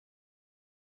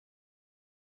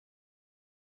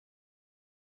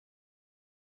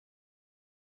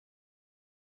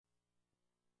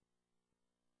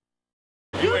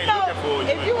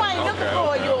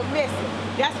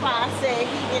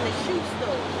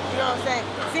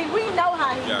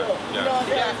You know what I'm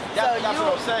saying? That's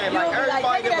what I'm saying. Like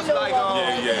everybody was like,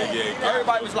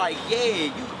 everybody was like, yeah,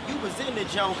 you was in the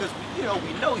joint because you know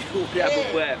we know you. But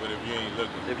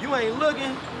if you ain't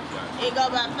looking, it go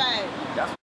by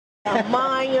fast. That's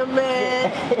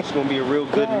monument. It's gonna be a real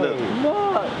good look.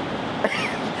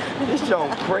 This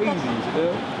joint crazy,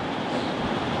 man.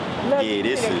 Yeah,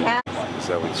 this is. What's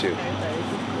up with you?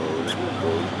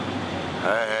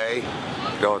 Hey,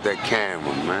 get off that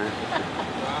camera, man.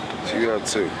 What you up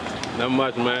to? Not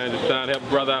much, man. Just trying to help a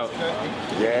brother out.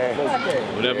 Yeah.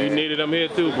 Whenever you need it, I'm here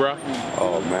too, bro.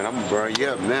 Oh man, I'm gonna burn you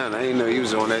up now. I ain't know you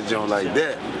was on that joint like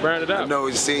that. Burn it up. I know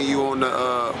we seen you on the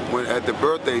at the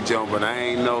birthday joint, but I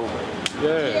ain't know.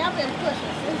 Yeah, I've been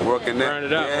pushing. Working that. Burn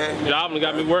it up. Yeah. The album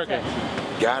got me working.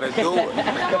 Gotta do it. Yeah,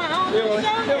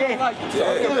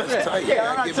 that's tight.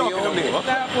 Yeah, get me on there. You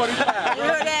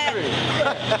heard that?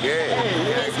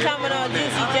 Yeah. It's coming on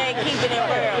Jacy, keeping it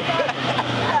real.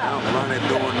 I'm running,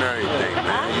 doing everything,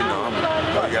 man. You know,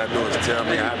 all you gotta do is tell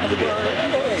me how to do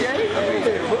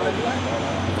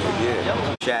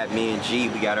it. Chat, me and G,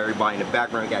 we got everybody in the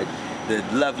background. We got the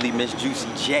lovely Miss Juicy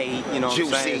J, you know what I'm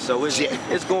saying? So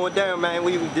it's going down, man.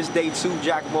 This day 2,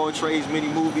 Jack of all trades mini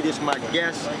movie. This my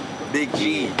guest, Big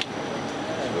G.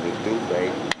 What it do,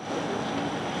 baby?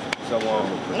 So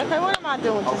okay, what am I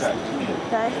doing? Okay,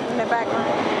 in the background.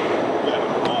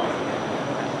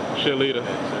 Cheerleader.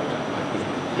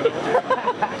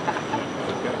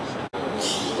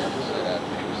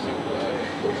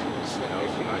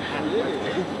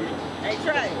 Hey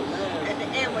Trey, at the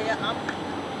end when I'm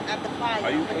at the fire,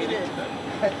 Are you hating?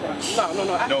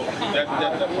 No.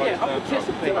 I'm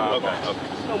participating. Okay.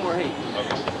 No more hate.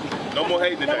 Okay. No more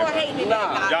hating today. No more hating today.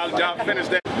 Y'all finish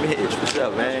that. Mitch, what's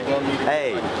up, man?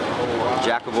 Hey,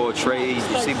 Jack of all trades.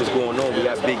 You see what's going on? We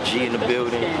got Big G in the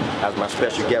building as my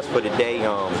special guest for today.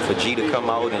 For G to come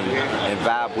out and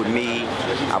vibe with me,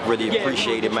 I really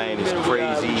appreciate it, man. It's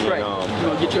crazy. We're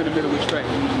gonna get you in the middle with Trey.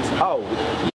 Oh,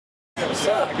 what's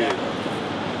up?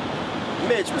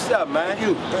 Mitch, what's up, man?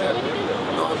 You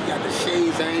got the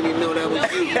shades. I ain't even know that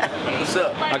was you. What's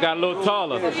up? I got a little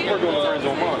taller.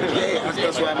 Yeah,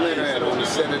 that's why I met her at on the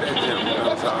set of that gym.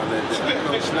 That's all that.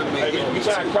 You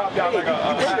trying to crop y'all like a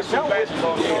high school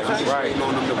basketball? Yeah, I'm just waiting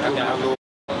on them to put my little.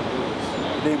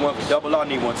 Need one for double R,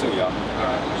 need one too, y'all.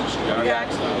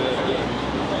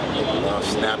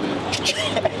 Snapping.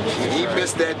 He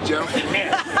missed that jump. He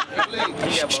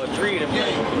got about 3 of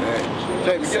them.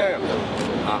 Take me down.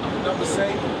 Number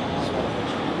 6.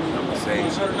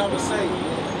 What's her number say?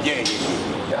 Yeah.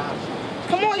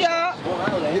 Come on, y'all.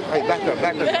 Hey, back up.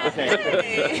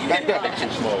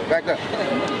 Back up.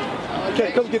 Okay,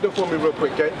 come get them for me real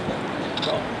quick, okay? I'm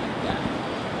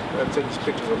gonna take this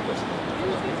picture real quick.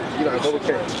 You know, go with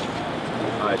Karen.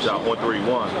 All right, y'all.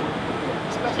 131.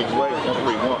 6 ways.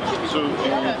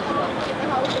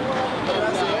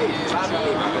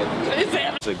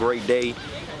 131. It's a great day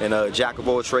in Jack of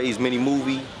all trades mini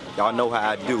movie. Y'all know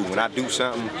how I do. When I do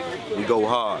something, we go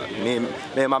hard. Me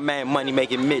and my man Money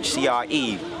Making Mitch,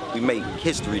 CRE, we make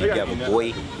history together,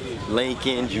 boy.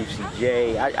 Lincoln, Juicy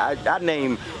J. I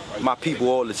name my people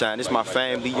all the time. This is my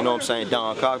family, you know what I'm saying,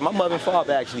 Don Cox. My mother and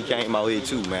father actually came out here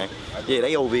too, man. Yeah,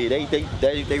 they over here,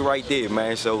 they right there,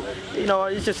 man. So, you know,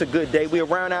 it's just a good day. We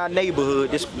around our neighborhood.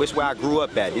 This where I grew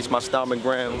up at. This my stomping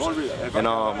grounds. And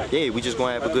yeah, we just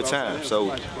gonna have a good time.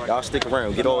 So y'all stick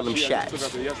around, get all them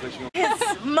shots. His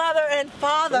mother and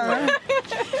father.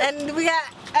 And we got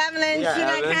Evelyn, she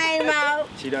done came out.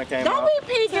 She done came Don't out.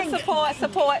 be peeking. Support,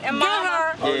 and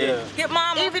mama. Yeah. Get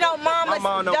mama. Even though mama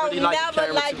don't really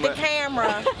never like the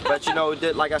camera. But you know,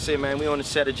 like I said, man, we on the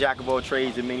set of Jack of all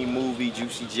trades, the mini movie.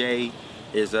 Juicy J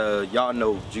is y'all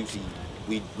know Juicy.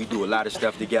 We do a lot of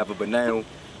stuff together, but now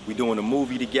we doing a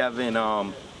movie together.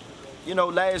 And you know,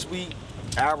 last week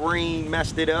Irene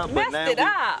messed it up, but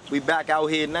now we back out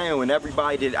here now, and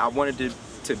everybody that I wanted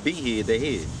to be here, they're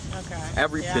here.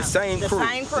 Okay. The same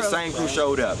crew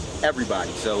showed up.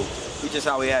 Everybody. So we just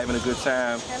out here having a good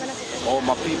time. All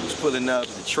my people's pulling up,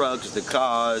 the trucks, the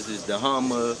cars, the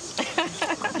Hummer.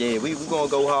 Yeah, we gonna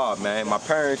go hard, man. My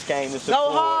parents came to support.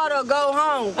 Go hard or go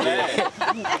home. Yeah.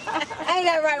 Ain't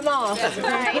that right, Mom?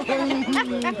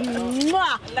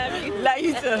 Right. Love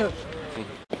you too.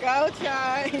 Go,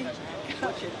 Trey.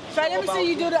 Trey, let me see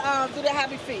you do the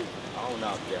happy feet. I don't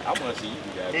know. Yeah, I want to see you do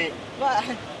that. What?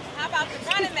 How about the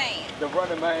running man? The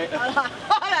running man.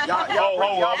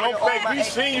 Y'all don't fake. We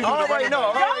seen you do the running man.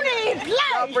 Don't even play.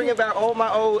 Y'all bringing back all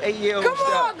my old 8-year-old stuff.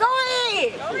 Come on, go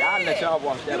ahead. Yeah, I'll let y'all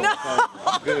watch that on the phone.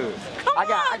 I'm good. I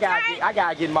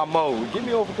gotta get in my mode. Give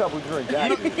me over a couple of drinks.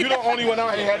 You the only one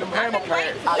out here had them hammer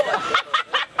pads.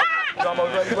 You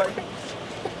almost ready, buddy?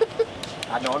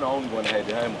 I know I'm the only one that had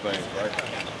the hammer thing, right?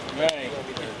 Right.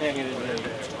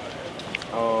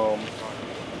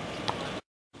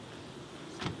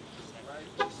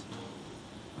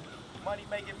 Money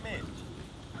making Mitch.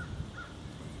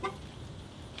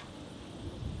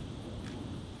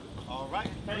 All right,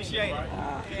 appreciate it.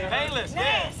 Painless,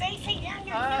 yeah. See, you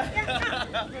are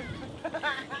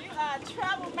a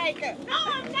troublemaker. No,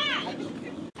 I'm not. You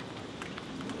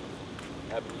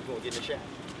gonna get in the shot?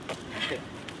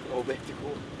 Go back to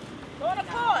court. Go to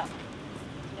court.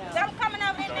 I'm coming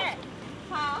over in there.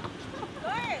 Huh? Go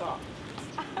ahead.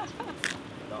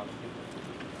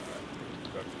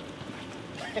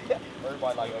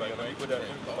 Everybody like that. Put that up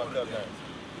there.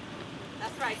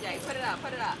 That's right, Jay. Put it up.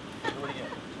 Put it up. Do it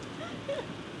again.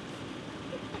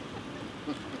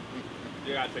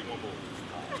 You gotta take one more.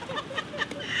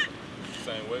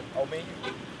 Same way. Oh, me?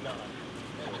 No.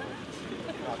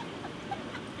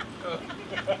 She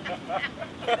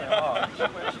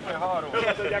went hard on it.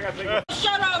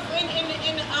 Shut up in the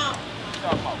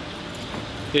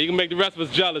Yeah, you can make the rest of us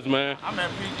jealous, man. I'm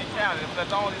in PG County,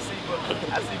 but I only see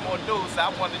more dudes, so I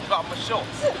wanted to drop my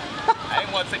shorts. I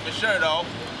ain't want to take my shirt off.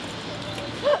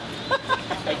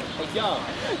 Hey, John.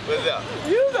 What's up?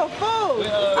 You the fool. I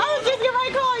was just getting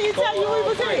ready to call you, tell you we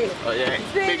was here. Oh yeah,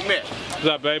 Big Mitch. What's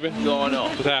up, baby? What's going on?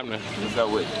 What's happening? What's up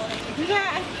with you?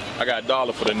 Yeah. I got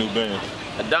 $1 for the new Benz.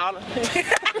 $1?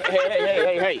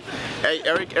 Hey. Hey,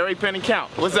 every penny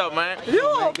count. What's up, man?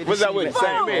 What's up with you?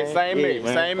 Same me.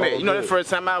 You know, the first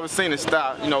time I ever seen a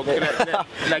style, you know, get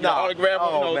an autograph.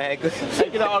 Oh, man.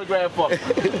 Get an autograph for me.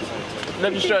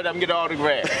 Let me shirt up and get an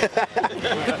autograph.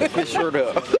 Get shirt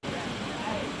up.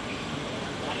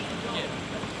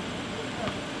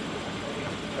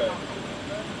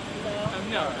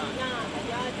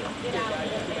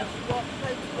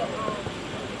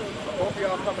 Both of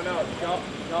y'all coming out. Y'all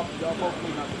both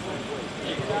coming out the same way.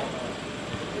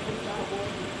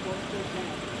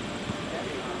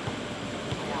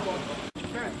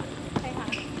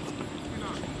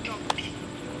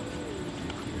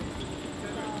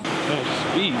 Oh,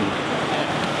 speed.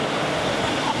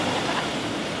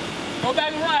 Go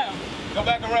back around. Go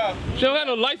back around. She don't got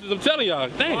no license, I'm telling y'all.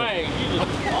 Damn.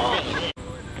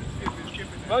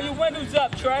 Roll your windows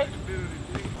up, Trey.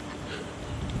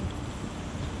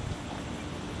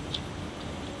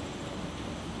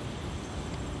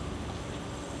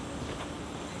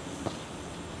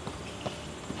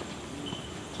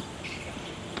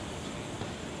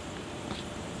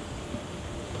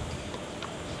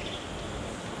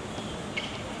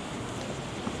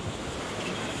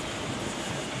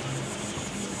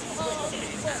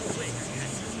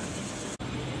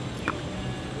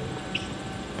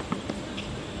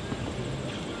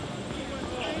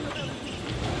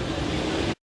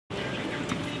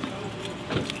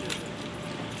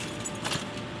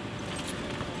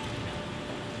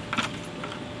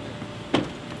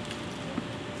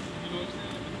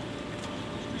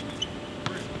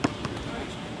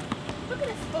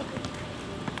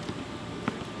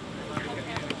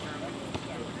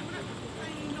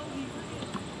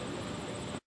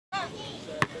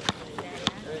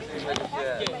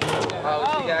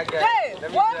 Hey,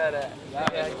 Let me what? try that.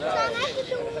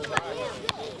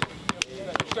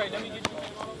 Straight, let me get you.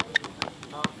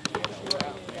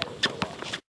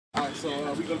 Alright, so we're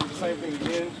going to do the same thing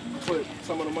again. Put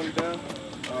some of the money down.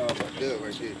 Good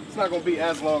right there. It's not going to be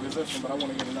as long as this one, but I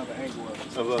want to get another angle of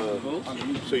it.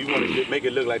 So you want to make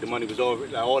it look like the money was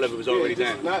already, like all of it was already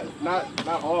down? Not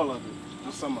all of it,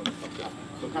 just some of it.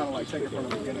 So kind of like take it from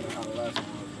the beginning of how the last one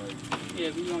was. Like, Yeah,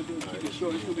 we gonna do it. Keep it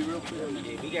short. It's gonna be real clear.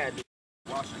 Yeah, we got to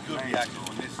Watch the good reaction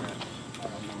on this side.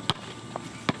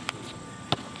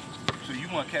 So you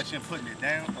want to catch him putting it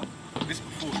down? Oh, this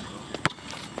before.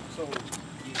 so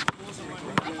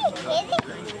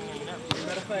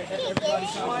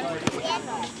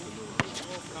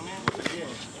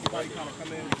everybody kind of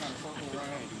come in and kind of circle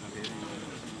around.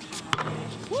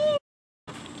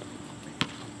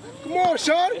 Come on,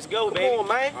 Sean. Let's go, baby. Come on,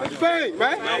 man. Let's bang,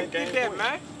 man. Get that,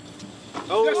 man.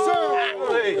 Oh, yes,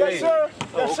 sir. Hey, yes, sir.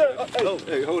 Yes, sir.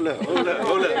 Hey, hold up. Back.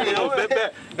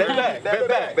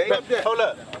 Hold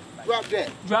up. Drop that.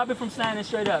 Drop it from standing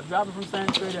straight up.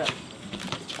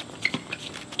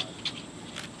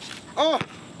 Oh.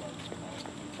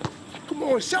 Come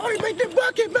on, Shawty, make that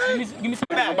bucket, man. Give me some.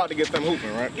 I'm about to get them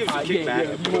hooping, right? Give us a kick,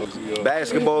 man.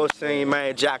 Basketball scene,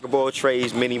 man. Jack of all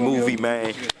trades, mini movie,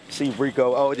 man. See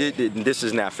Rico. Oh, this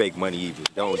is not fake money either.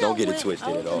 Don't get it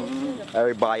twisted at all.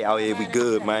 Everybody out here, we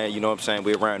good, man. You know what I'm saying?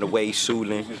 We're around the way,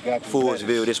 Suitland,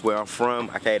 Fordsville. This is where I'm from.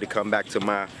 I had to come back to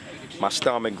my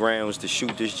stomping grounds to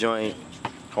shoot this joint.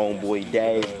 Homeboy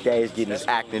Dad's getting his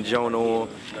acting joint on.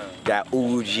 Got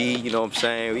Uji, you know what I'm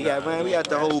saying? We got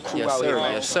the whole crew out here,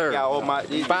 man. Yes, sir. Got all my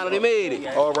Finally made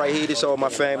it. all right here, this all my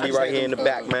family right here in the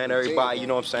back, man. Everybody, you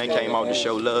know what I'm saying, came out to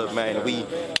show love, man. And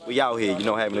we out here, you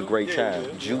know, having a great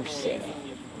time. Juicy.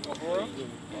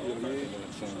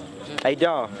 Hey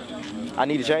Don, I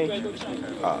need a change.